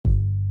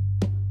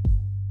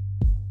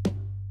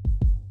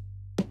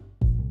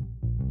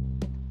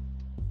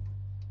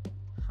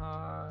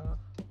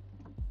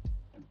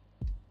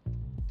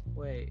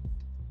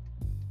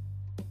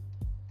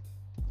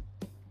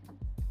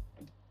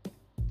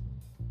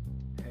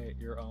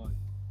you're on.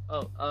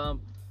 Oh,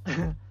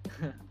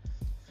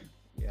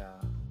 yeah.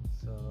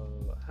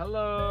 So,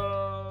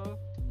 hello,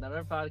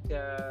 another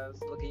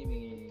podcast. Look at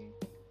me,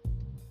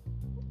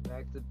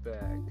 back to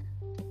back.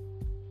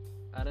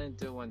 I didn't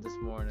do one this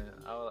morning.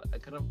 I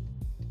couldn't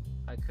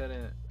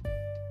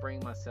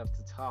bring myself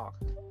to talk,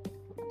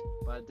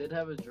 but I did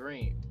have a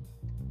dream.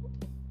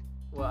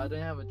 Well, I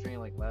didn't have a dream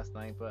like last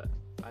night, but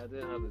I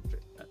did have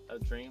a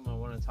dream I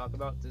want to talk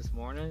about this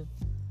morning,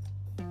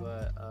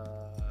 but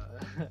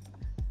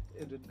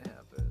it didn't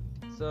happen.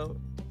 So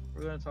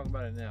we're gonna talk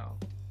about it now.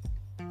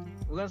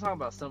 We're gonna talk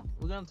about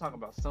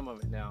some of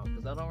it now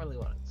because I don't really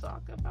want to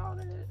talk about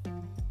it.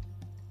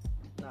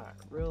 Not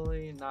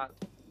really. Not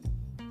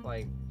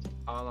like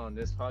all on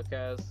this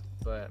podcast,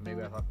 but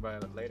maybe I'll talk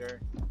about it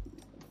later.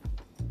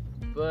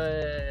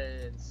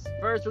 But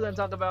first, we're gonna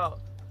talk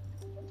about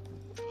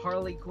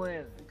Harley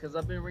Quinn because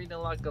I've been reading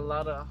like a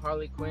lot of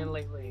Harley Quinn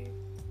lately.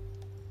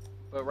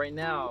 But right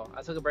now,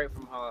 I took a break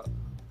from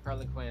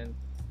Harley Quinn,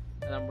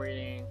 and I'm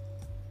reading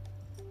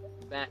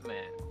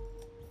Batman.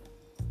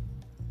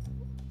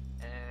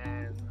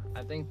 And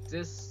I think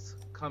this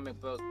comic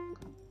book,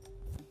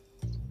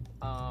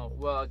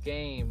 a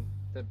game,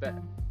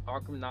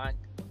 Arkham Knight,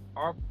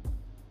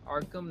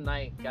 Arkham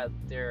Knight got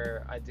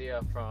their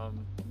idea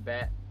from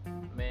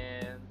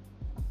Batman,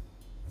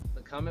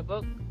 the comic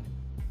book.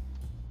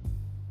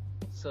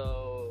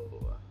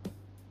 So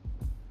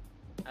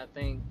I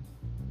think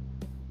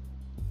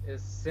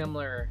it's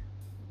similar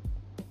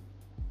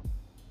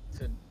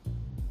to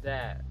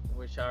that,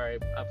 which I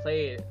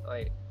played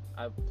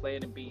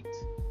and beat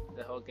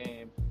the whole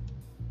game.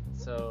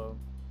 So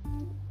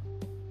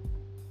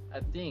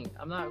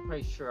I'm not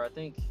quite sure. I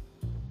think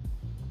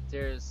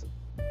there's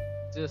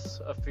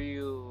just a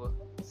few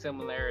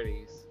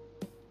similarities.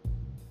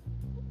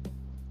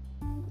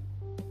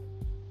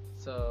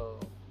 So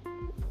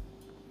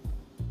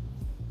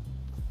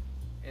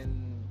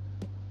in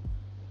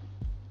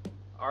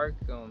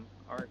Arkham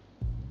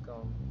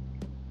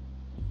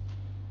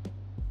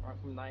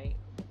Knight,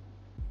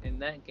 in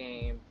that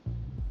game,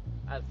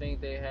 I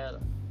think they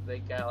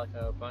got like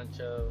a bunch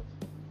of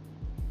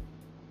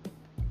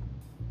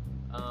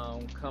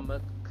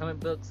comic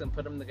books and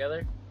put them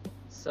together.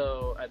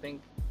 So I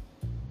think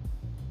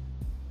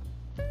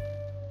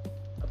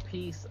a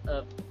piece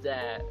of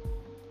that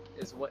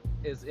is what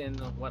is in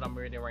what I'm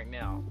reading right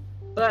now.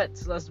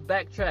 But let's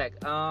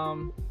backtrack.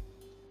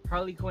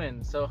 Harley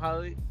Quinn. So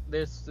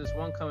there's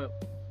one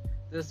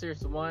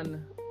there's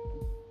one,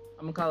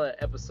 I'm gonna call it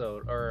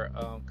episode or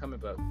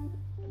comic book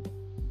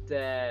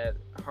that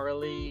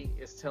Harley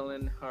is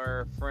telling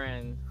her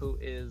friend who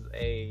is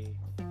a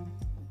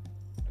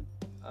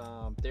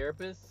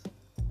therapist,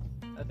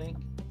 I think,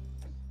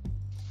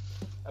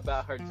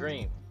 about her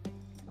dream,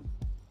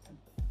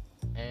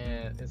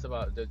 and it's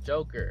about the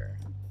Joker.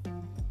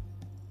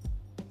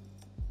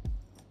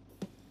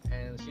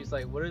 And she's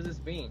like, "What does this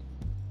mean?"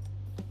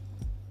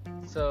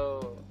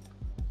 So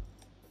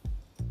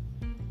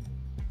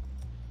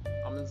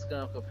I'm just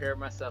gonna compare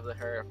myself to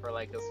her for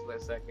like a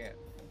split second.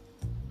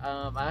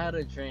 I had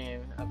a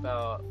dream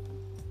about,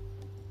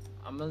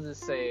 I'm gonna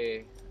just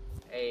say,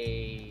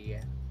 a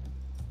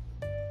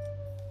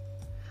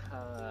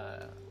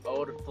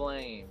old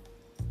flame,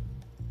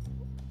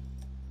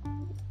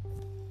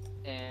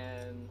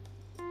 and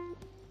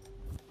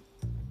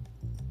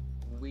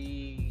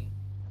we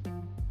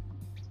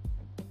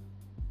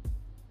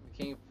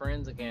became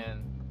friends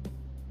again,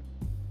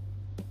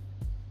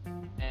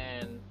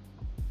 and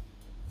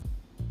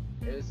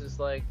it was just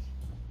like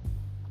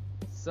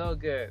so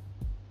good.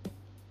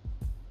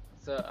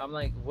 So I'm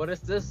like, what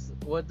is this?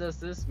 What does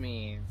this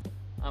mean?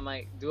 I'm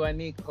like, do I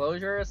need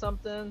closure or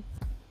something?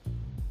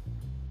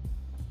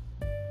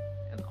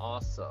 And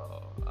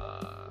also,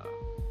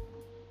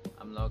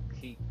 I'm low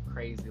key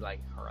crazy like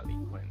Harley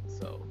Quinn,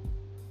 so.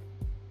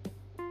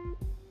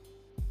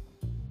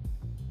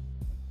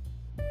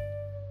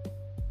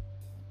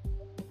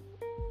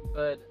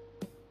 But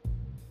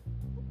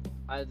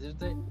I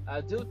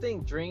do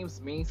think dreams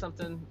mean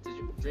something.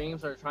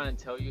 Dreams are trying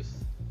to tell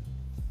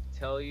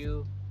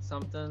you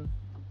something.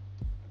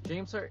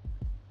 Dreams are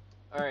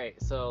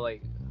alright. So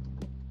like,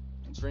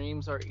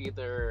 dreams are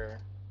either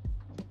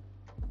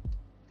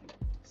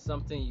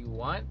something you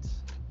want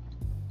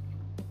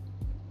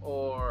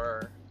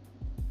or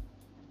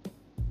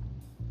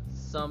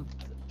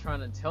trying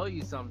to tell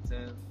you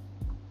something,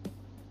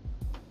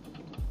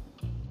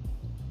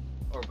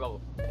 or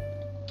both.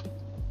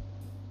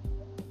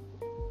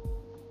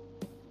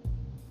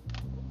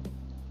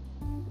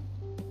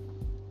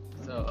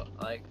 So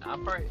like,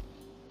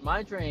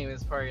 my dream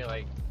is probably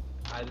like,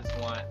 I just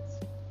want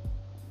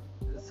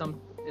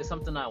it's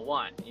something I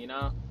want, you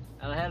know.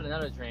 And I had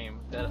another dream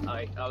that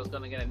I was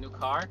gonna get a new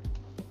car,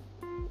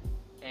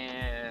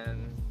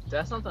 and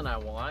that's something I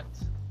want.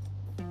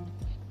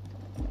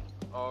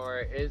 Or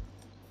it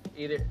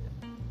either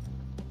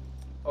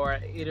or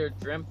I either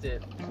dreamt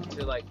it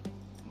to like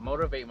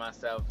motivate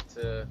myself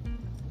to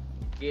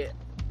get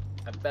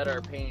a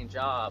better paying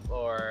job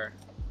or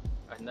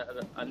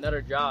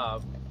another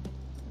job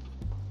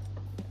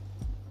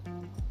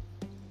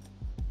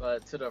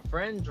But to the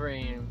friend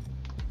dream,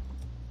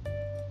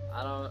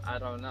 I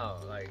don't know.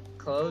 Like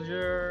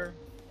closure,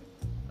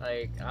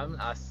 like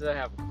I still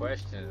have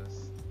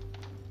questions.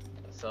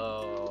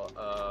 So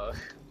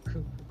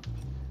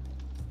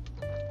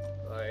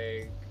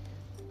like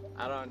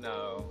I don't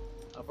know.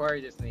 I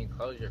probably just need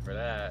closure for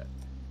that.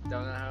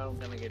 Don't know how I'm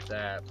gonna get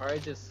that. Probably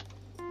just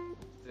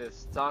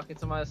talking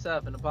to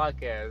myself in the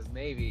podcast,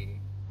 maybe.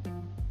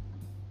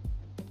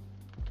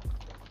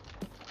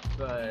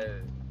 But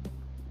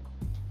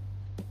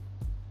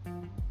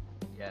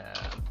yeah,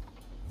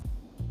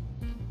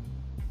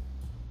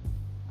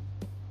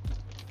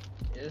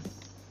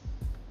 it's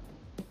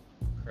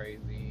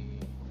crazy.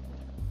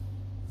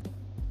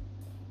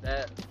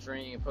 That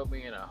dream put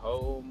me in a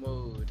whole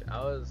mood.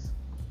 I was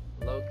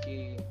low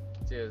key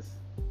just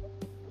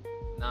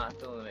not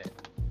feeling it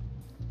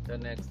the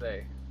next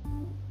day.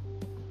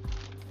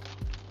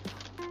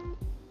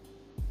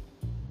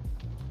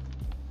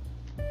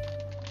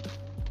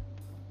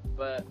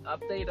 But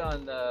update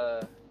on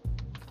the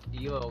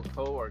evil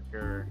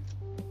coworker.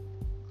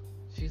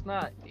 She's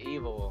not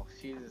evil.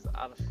 She's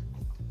out of.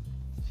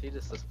 She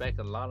just suspects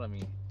a lot of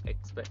me.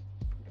 Expect.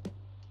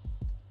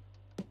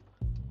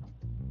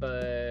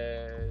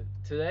 But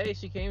today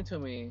she came to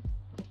me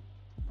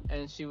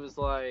and she was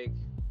like,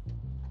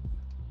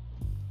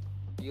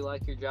 "You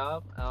like your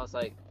job?" And I was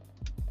like,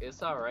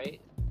 "It's all right."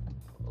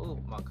 Oh,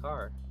 my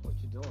car. What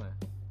you doing?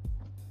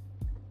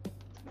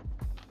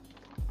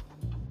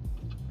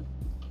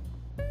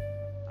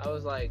 I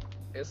was like,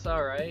 "It's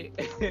all right."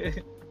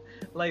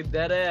 Like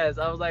dead ass.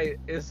 I was like,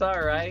 "It's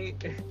all right."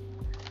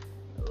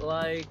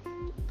 Like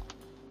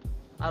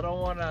I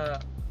don't want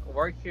to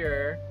work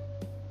here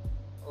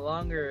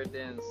longer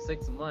than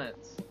 6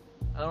 months.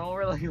 I don't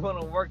really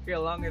want to work here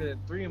longer than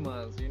 3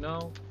 months, you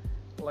know?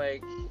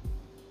 Like,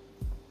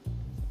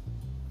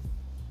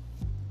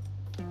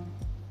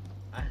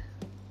 I,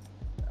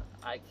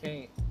 I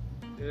can't.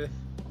 Ugh,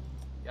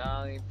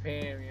 y'all ain't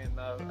paying me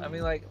enough. I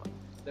mean, like,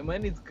 the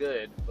money's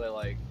good, but,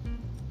 like,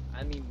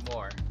 I need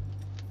more.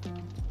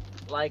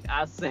 Like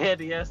I said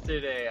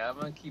yesterday, I'm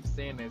gonna keep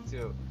saying it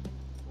too.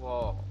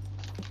 Well,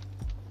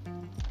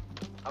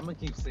 I'm gonna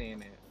keep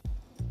saying it.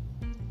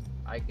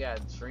 I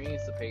got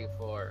dreams to pay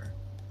for.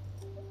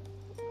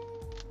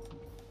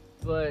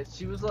 But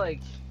she was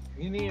like,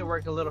 you need to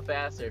work a little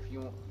faster if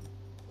you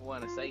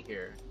want to stay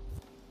here.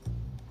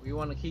 We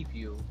want to keep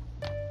you.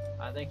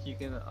 I think you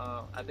can,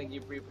 I think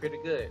you'd be pretty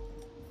good.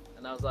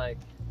 And I was like,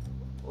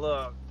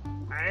 look,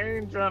 I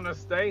ain't trying to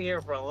stay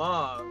here for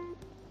long.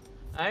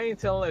 I ain't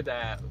telling her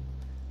that.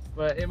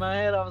 But in my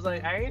head, I was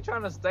like, I ain't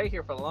trying to stay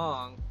here for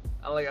long.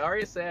 I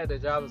already said the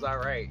job is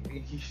alright.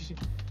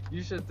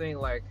 You should think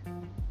like,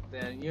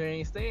 then you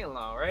ain't staying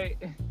long, right?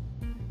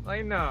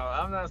 Like, no,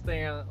 I'm not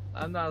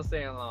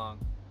staying long.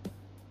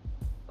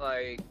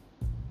 Like,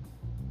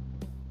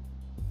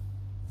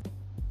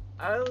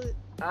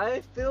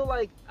 I feel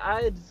like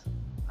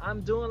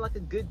I'm doing like a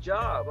good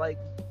job. Like,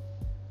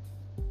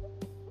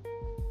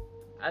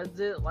 I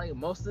did like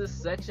most of this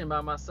section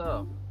by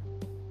myself.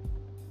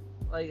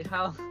 Like,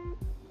 how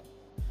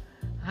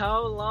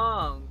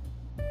long?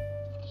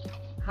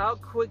 How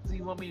quick do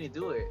you want me to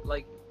do it?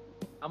 Like,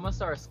 I'm gonna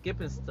start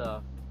skipping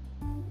stuff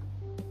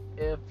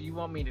if you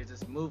want me to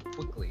just move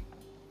quickly.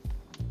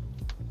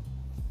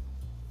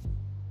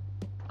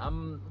 I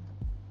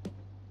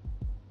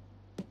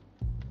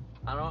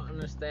don't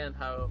understand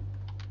how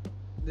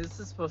this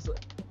is supposed to.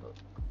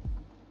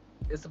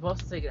 It's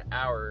supposed to take an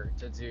hour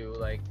to do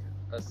like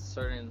a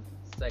certain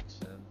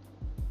section.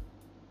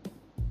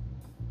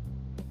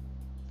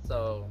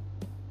 So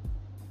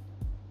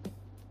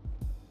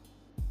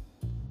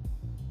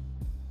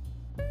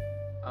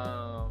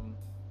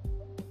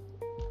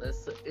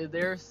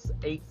there's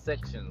 8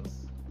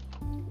 sections.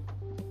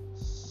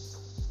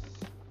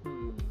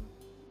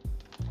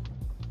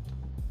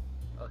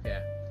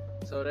 Okay,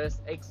 so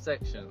there's 8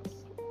 sections.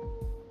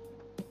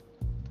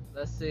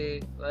 Let's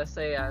say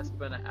I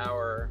spend an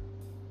hour.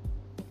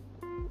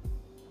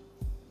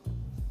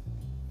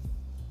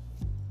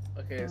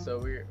 Okay, so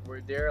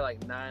we're there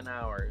like 9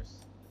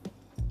 hours.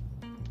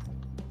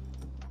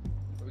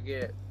 We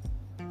get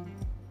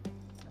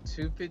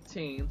 2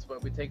 15s,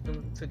 but we take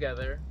them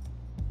together,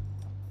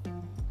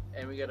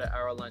 and we get an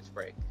hour lunch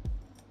break.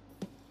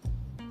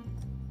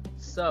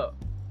 So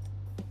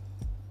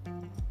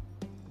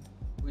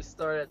we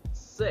start at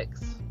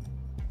 6.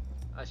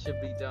 I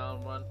should be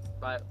done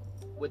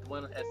with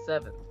one at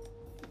 7,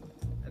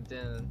 and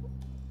then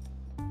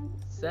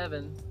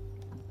 7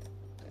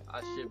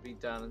 I should be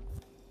done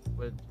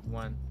with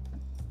one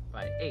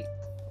by 8.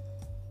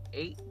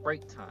 8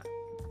 break time.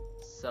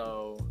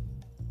 So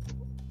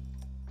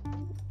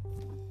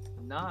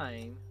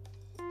 9.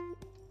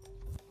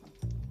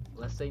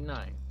 Let's say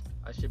 9.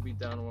 I should be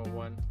done with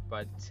one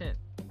by 10.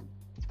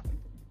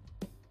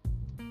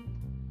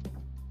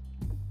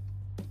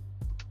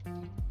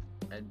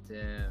 And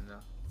then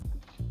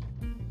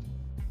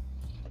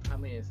how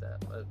many is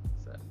that?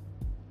 What's that?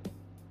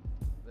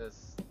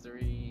 That's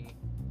 3,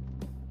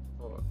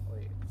 4.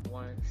 Wait,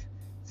 1,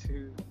 2,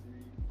 3,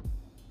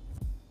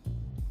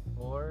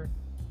 4,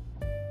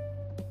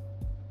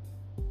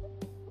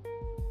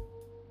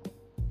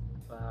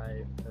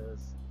 5,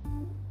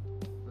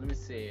 let me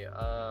see,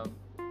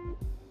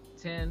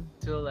 10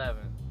 to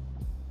 11.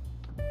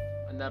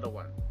 Another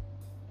one.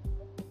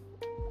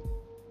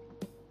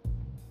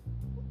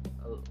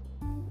 Oh,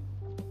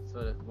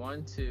 so that's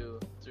 1, 2,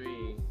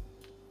 3,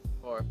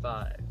 4,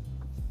 5.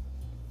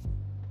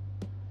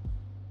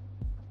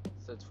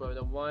 So 12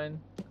 to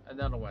 1,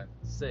 another one,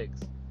 6.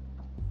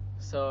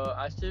 So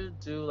I should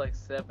do like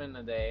 7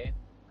 a day.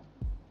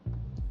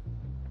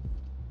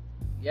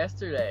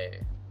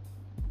 Yesterday,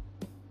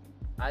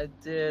 I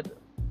did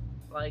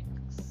like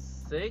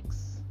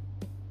 6.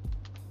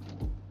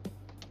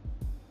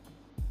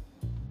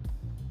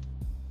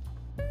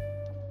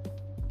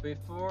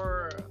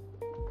 Before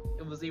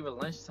it was even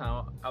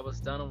lunchtime, I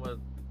was done with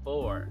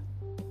 4.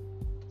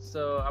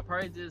 So I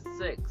probably did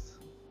 6.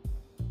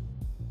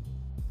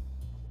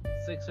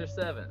 6 or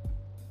 7.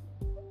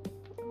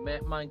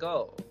 Met my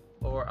goal.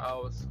 Or I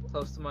was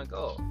close to my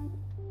goal.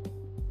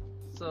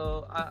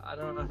 So I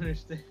don't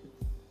understand.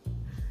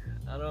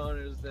 I don't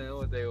understand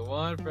what they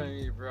want from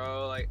me,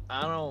 bro. Like,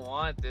 I don't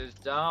want this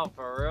job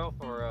for real,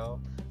 for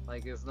real.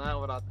 Like, it's not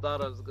what I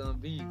thought it was gonna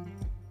be.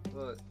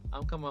 Look,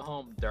 I'm coming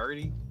home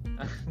dirty.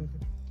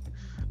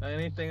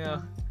 Anything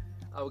else,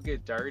 I would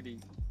get dirty.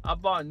 I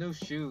bought new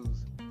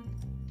shoes,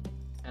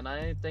 and I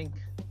didn't think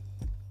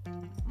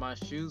my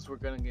shoes were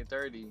gonna get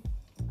dirty.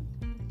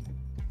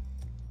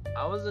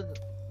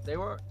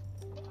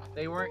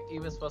 They weren't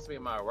even supposed to be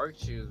my work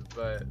shoes,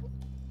 but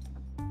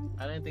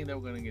I didn't think they were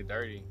gonna get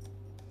dirty.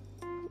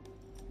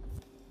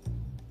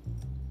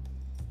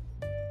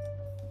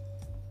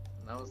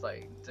 And I was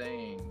like,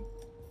 dang,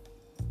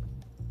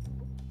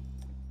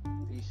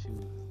 these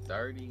shoes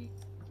dirty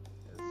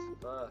as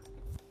fuck.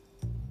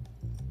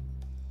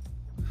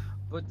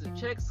 But the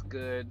check's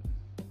good.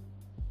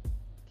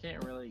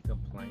 Can't really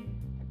complain.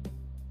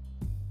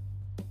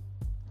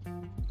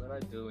 But I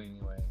do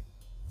anyway.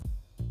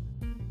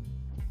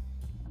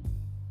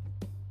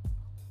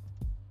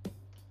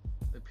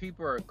 The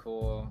people are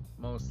cool,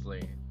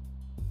 mostly.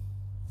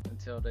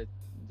 Until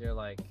they're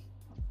like,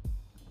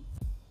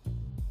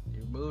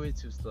 you're moving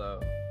too slow.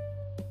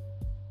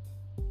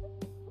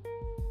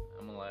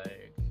 I'm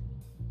like,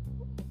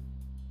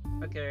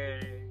 okay.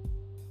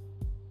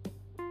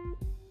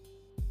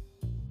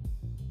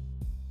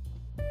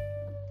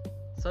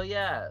 So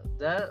yeah,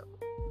 that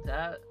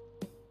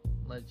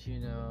lets you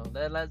know,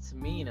 that lets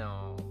me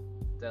know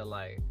that,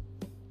 like,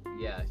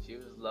 yeah, she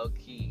was low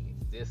key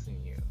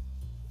dissing you,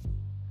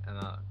 and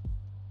I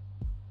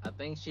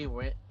think she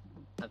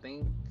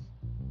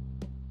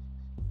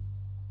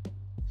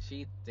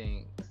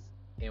thinks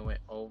it went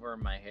over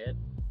my head,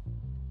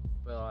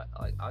 but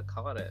I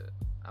caught it.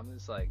 I'm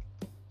just like,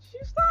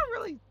 she's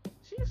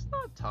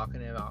not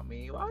talking about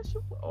me. Why was she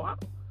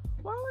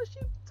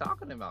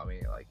talking about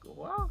me? Like,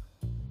 wow.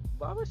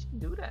 Why would she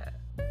do that?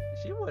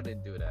 She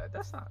wouldn't do that.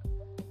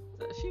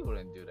 She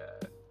wouldn't do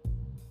that.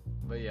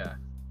 But yeah,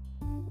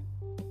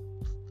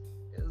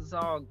 it's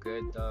all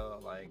good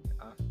though. Like,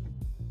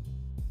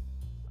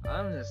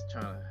 I just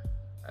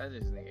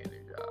need a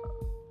new job.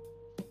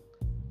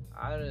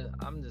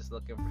 I'm just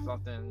looking for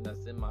something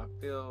that's in my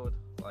field.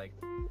 Like,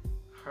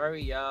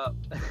 hurry up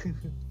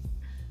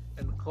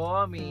and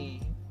call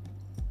me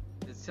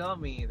to tell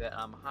me that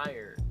I'm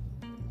hired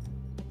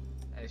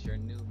as your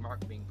new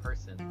marketing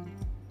person.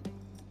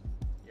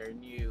 Your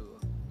new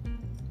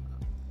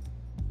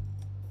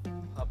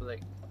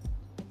public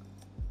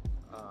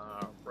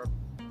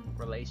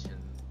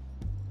relation.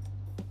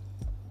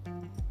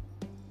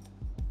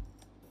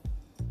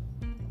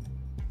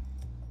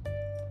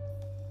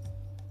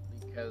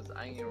 Because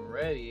I am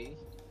ready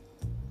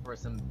for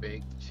some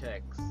big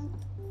checks.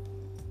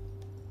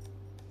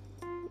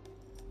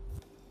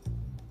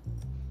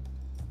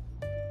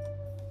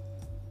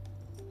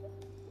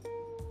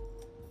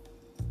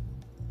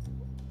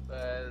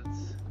 But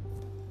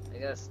I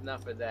guess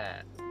enough of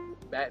that.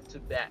 Back to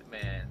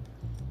Batman.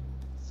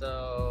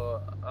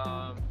 So,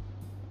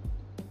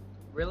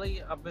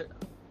 really, I've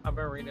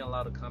been reading a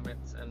lot of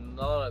comics and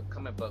a lot of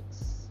comic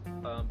books,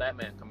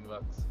 Batman comic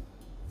books,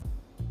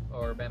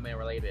 or Batman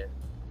related.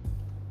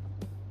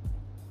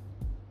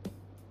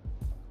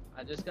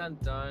 I just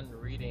got done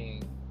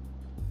reading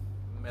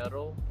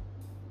Metal,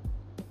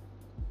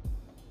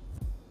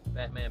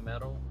 Batman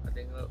Metal, I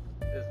think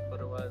is what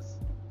it was,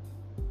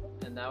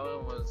 and that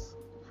one was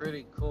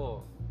pretty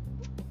cool.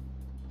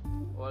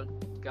 What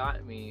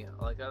got me,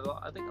 like,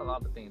 I think a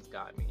lot of things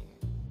got me.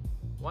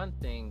 One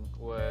thing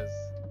was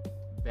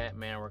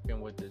Batman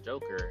working with the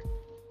Joker,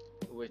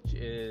 which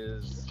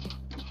is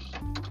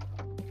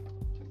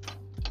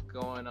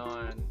going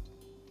on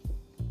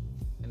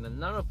in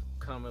another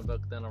comic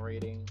book that I'm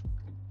reading,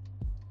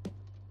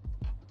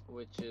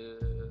 which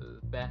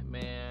is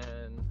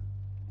Batman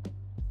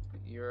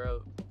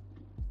Europe?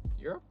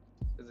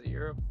 Is it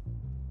Europe?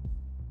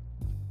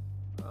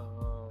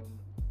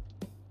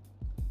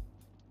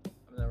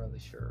 I'm not really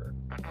sure.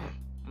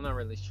 I'm not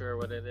really sure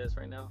what it is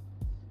right now.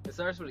 It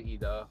starts with E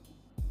though.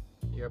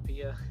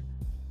 Europea,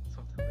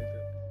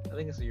 I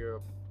think it's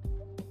Europe.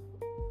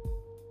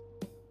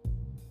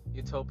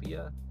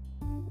 Utopia?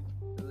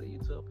 Is it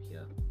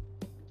Utopia?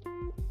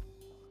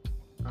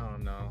 I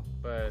don't know,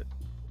 but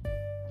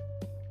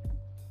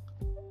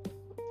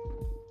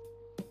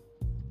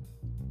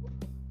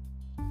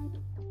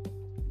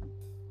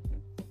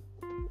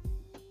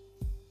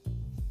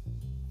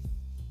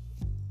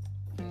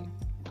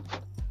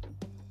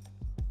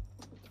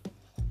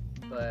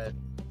but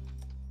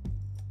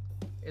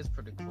it's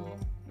pretty cool.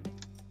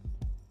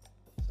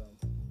 So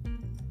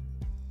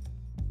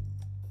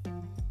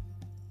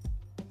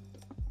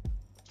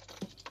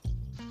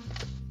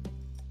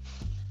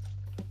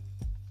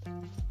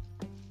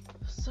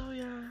so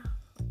yeah,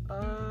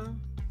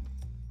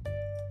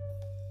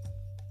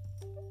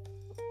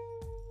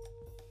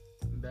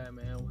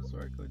 Batman was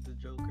working with the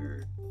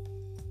Joker,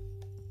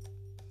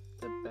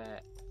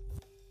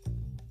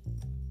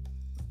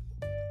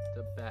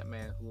 the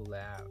Batman who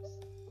laughs.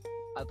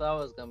 I thought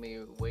it was gonna be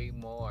way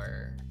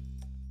more.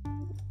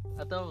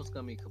 I thought it was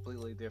gonna be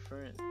completely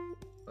different.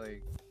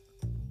 Like,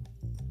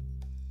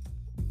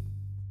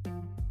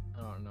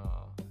 I don't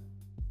know,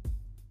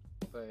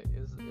 but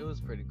it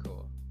was pretty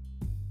cool.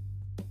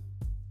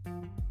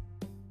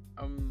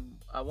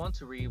 I want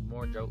to read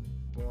more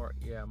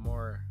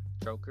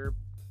Joker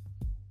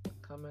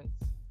comics.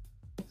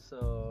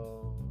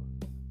 So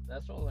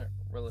that's what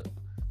really.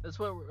 That's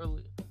what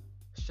really.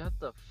 Shut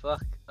the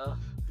fuck up.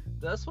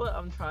 That's what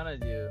I'm trying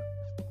to do.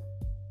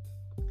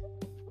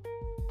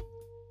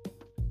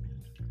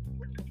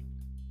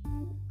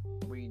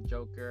 Read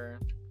Joker,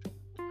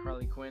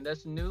 Harley Quinn.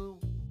 That's a new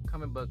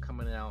comic book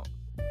coming out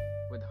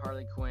with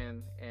Harley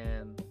Quinn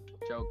and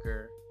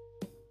Joker,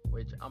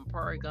 which I'm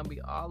probably gonna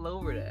be all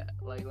over that.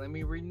 Like, let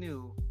me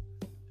renew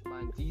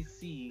my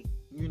DC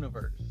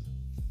Universe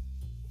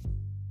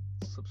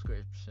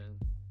subscription.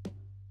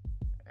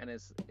 And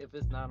if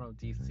it's not on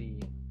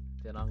DC,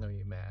 then I'm gonna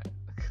be mad.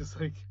 Cause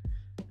like,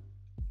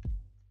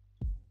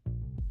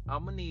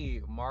 I'm gonna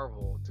need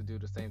Marvel to do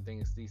the same thing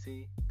as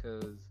DC.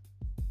 Cause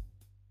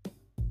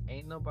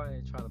ain't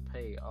nobody trying to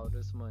pay all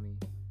this money,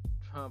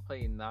 trying to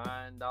pay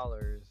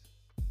 $9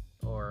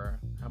 or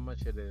how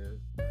much it is,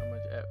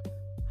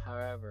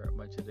 however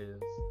much it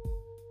is,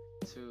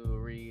 to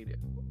read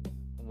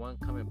one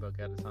comic book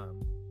at a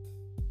time.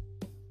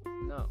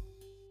 No.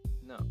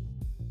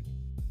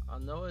 I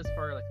know it's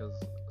probably like a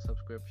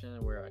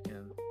subscription where I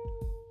can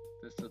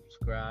just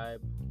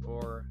subscribe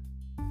for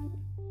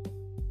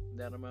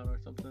that amount or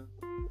something,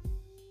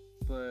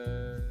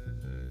 but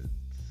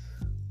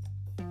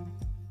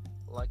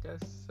like I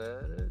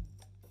said,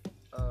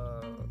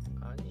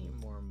 I need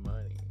more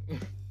money.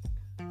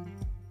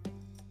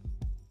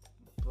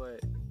 But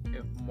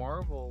if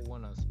Marvel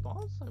wanna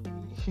sponsor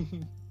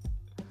me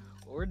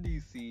or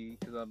DC,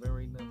 because I've been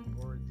reading them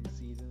more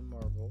DC than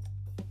Marvel.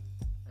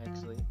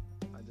 Actually,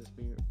 I just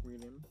be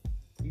reading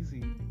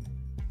DC.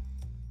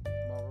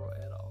 Marvel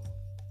at all.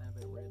 I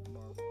haven't read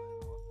Marvel at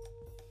all.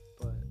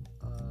 But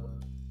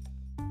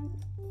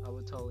I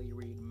would totally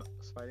read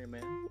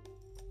Spider-Man.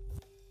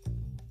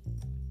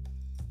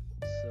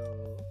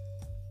 So,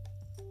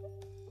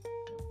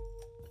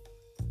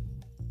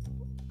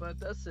 but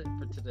that's it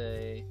for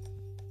today.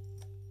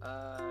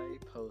 I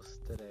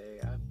post today.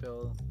 I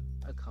feel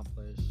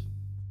accomplished.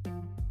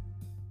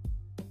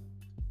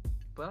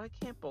 But I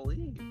can't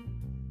believe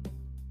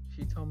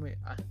she told me.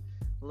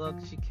 Look,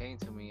 she came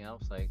to me. I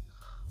was like,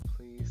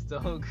 please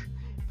don't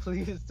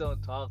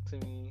talk to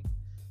me.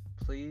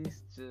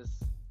 Please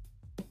just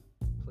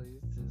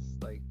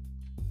like,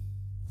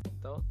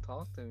 don't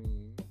talk to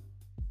me.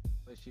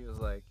 But she was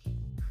like,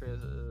 Chris.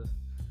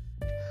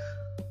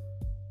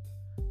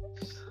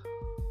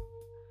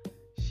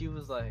 She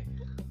was like,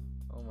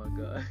 oh my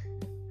god.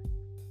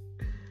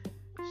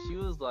 She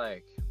was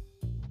like,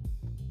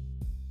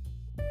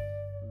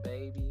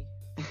 baby.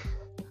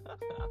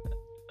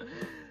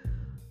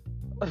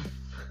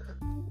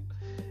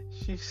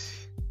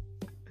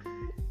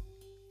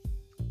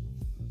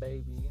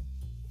 Baby,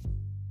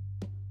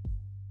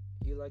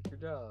 you like your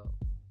job?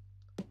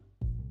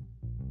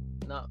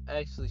 No,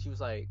 actually, she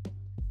was like,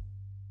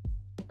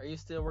 are you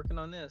still working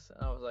on this?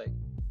 And I was like,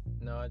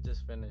 no, I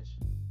just finished.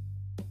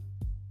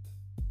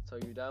 So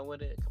you're done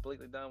with it?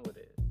 Completely done with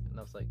it? And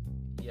I was like,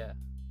 yeah.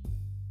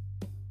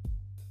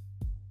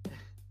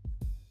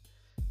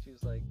 She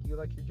was like, you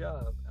like your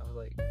job? I was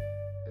like,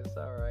 it's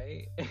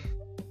alright.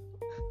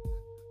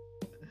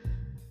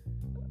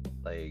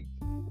 Like,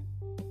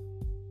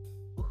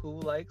 who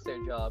likes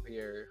their job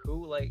here?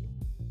 Who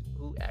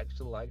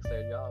actually likes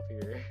their job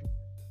here?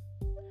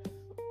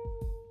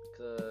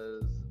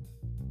 Cause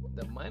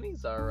the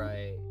money's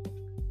alright.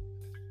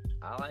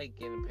 I like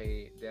getting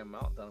paid the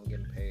amount that I'm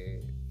getting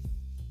paid.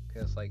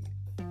 Cause like,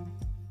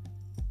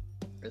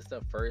 it's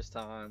the first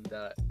time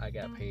that I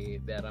got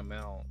paid that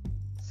amount.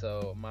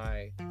 So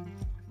my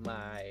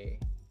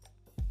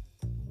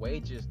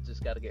wages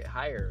just gotta get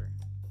higher.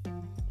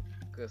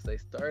 Cause they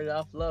started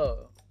off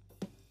low.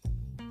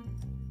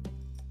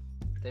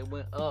 They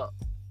went up,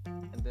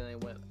 and then they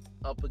went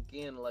up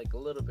again like a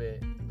little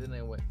bit, and then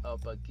they went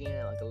up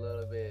again like a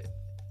little bit,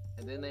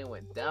 and then they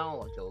went down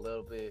like a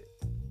little bit,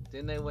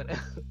 then they went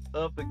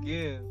up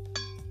again.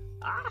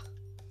 Ah!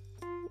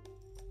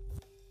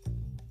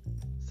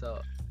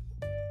 So,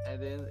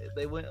 and then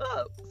they went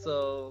up.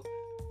 So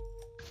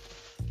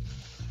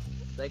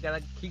they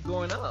gotta keep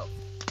going up.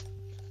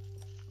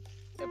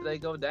 If they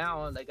go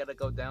down, they gotta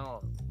go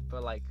down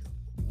for like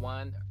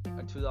 $1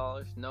 or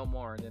 $2, no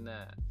more than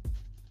that,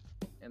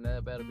 and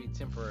that better be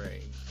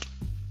temporary.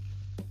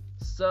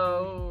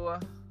 So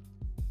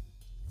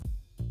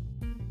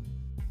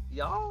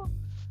y'all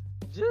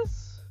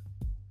just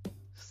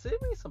send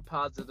me some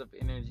positive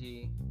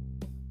energy,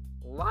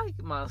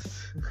 like my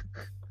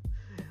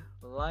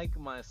like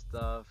my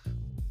stuff,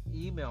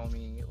 email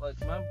me. Like,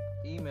 my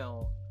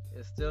email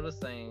is still the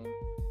same.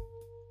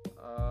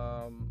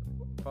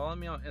 Follow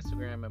me on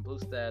Instagram at Blue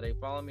Static.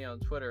 Follow me on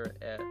Twitter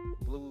at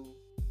Blue.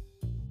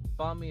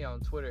 Follow me on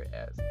Twitter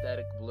at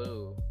Static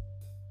Blue.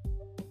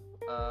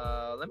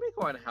 Let me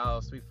go in the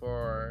house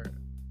before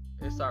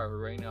it started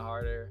raining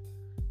harder.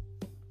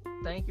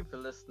 Thank you for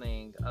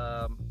listening.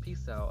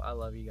 Peace out. I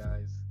love you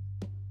guys.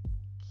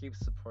 Keep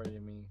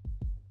supporting me.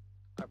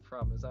 I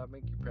promise I'll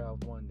make you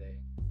proud one day.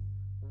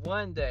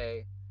 One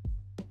day.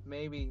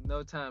 Maybe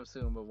no time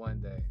soon, but one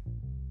day.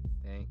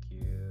 Thank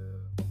you.